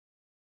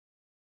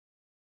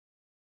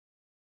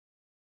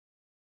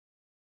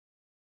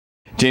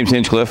James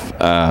Hinchcliffe,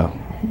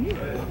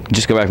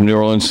 just got back from New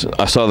Orleans.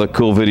 I saw the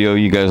cool video,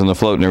 you guys on the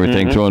float and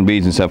everything, throwing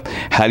beads and stuff.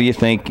 How do you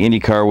think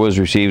IndyCar was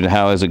received, and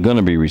how is it going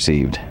to be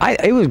received?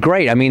 It was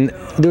great. I mean,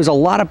 there was a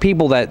lot of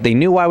people that they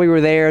knew why we were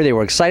there. They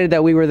were excited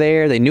that we were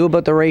there. They knew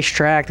about the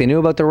racetrack. They knew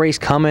about the race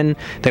coming.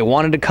 They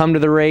wanted to come to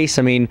the race.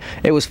 I mean,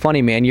 it was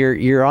funny, man.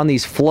 You're on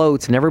these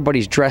floats, and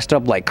everybody's dressed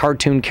up like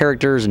cartoon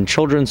characters and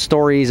children's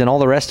stories and all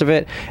the rest of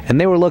it. And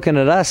they were looking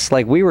at us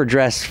like we were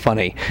dressed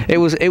funny. It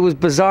was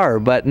bizarre,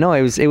 but no,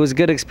 it was a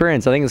good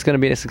experience. I think it's going to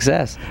be a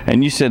success.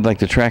 And you said like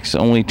the track's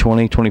only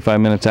 20-25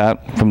 minutes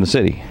out from the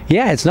city.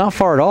 Yeah, it's not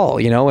far at all,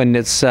 you know, and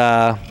it's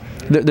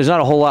there's not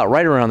a whole lot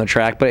right around the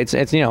track, but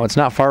it's you know, it's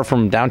not far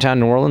from downtown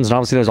New Orleans, and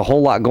obviously there's a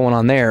whole lot going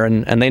on there,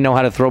 and they know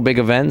how to throw big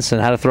events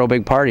and how to throw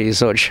big parties,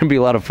 so it should be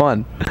a lot of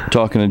fun.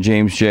 Talking to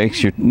James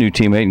Jakes, your new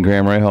teammate in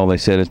Graham Rahal, they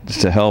said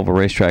it's a hell of a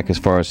racetrack as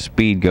far as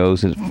speed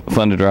goes. It's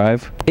fun to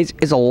drive.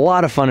 It's a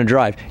lot of fun to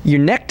drive. Your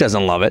neck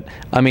doesn't love it.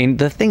 I mean,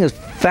 the thing is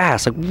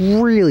fast, like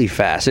really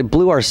fast. It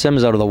blew our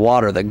sims out of the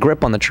water. The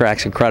grip on the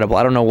track's incredible.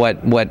 I don't know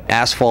what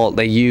asphalt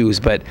they use,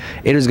 but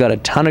it has got a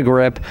ton of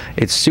grip.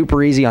 It's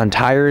super easy on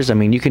tires. I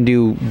mean, you can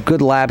do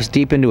good laps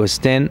deep into a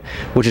stint,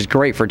 which is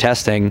great for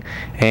testing.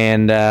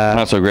 And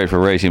not so great for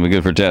racing, but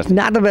good for testing.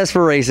 Not the best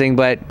for racing,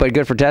 but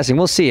good for testing.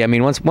 We'll see. I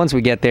mean, once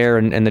we get there,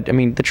 and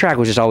the track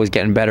was just always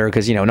getting better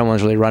because, you know, no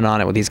one's really run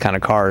on it with these kind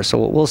of cars. So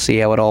we'll see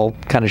how it all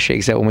kind of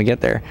shakes out when we get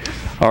there.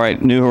 All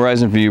right, new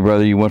horizon for you,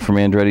 brother. You went from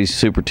Andretti's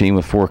super team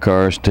with 4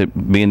 cars to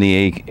being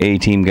the A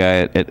team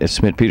guy at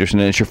Schmidt Peterson,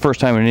 and it's your first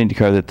time in an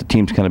IndyCar that the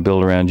team's kind of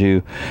built around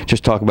you.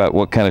 Just talk about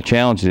what kind of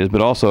challenge it is, but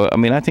also, I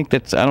mean, I think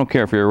I don't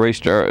care if you're a race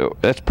star,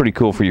 that's pretty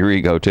cool for your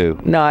ego too.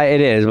 No,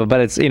 it is,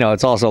 but it's, you know,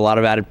 it's also a lot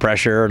of added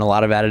pressure and a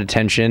lot of added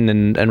attention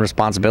and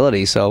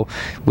responsibility. So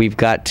we've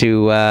got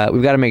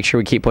to make sure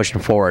we keep pushing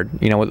forward.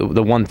 You know,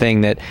 the one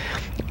thing that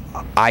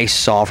I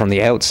saw from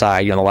the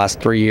outside, you know, the last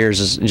 3 years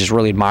is just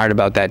really admired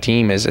about that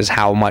team is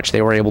how much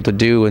they were able to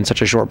do in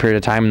such a short period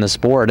of time in the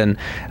sport, and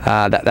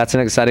that's an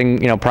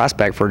exciting, you know,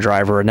 prospect for a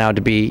driver. And now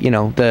to be, you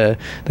know, the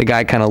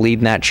guy kind of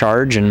leading that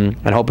charge and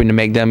hoping to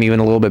make them even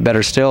a little bit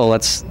better still,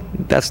 that's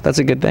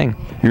a good thing.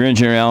 Your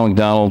engineer Alan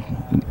McDonald,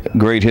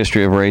 great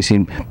history of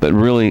racing, but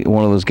really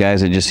one of those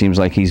guys that just seems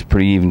like he's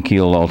pretty even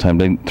keeled all the time.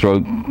 They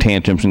throw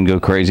tantrums and go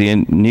crazy,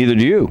 and neither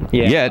do you.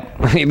 Yet.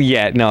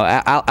 Yeah, no,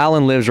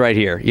 Alan lives right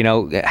here. You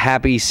know,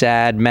 happy,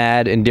 sad,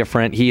 mad,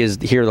 indifferent. He is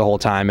here the whole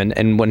time,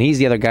 and when he's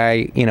the other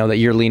guy, you know, that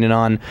you're leaning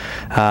on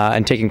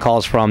and taking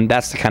calls from,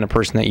 that's the kind of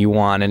person that you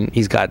want. And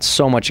he's got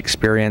so much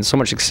experience, so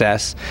much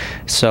success.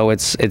 So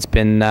it's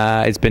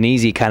been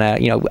easy, kind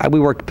of, you know, we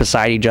worked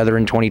beside each other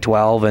in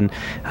 2012, and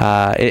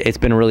it's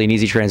been really an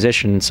easy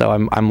transition. So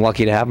I'm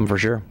lucky to have him for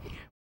sure.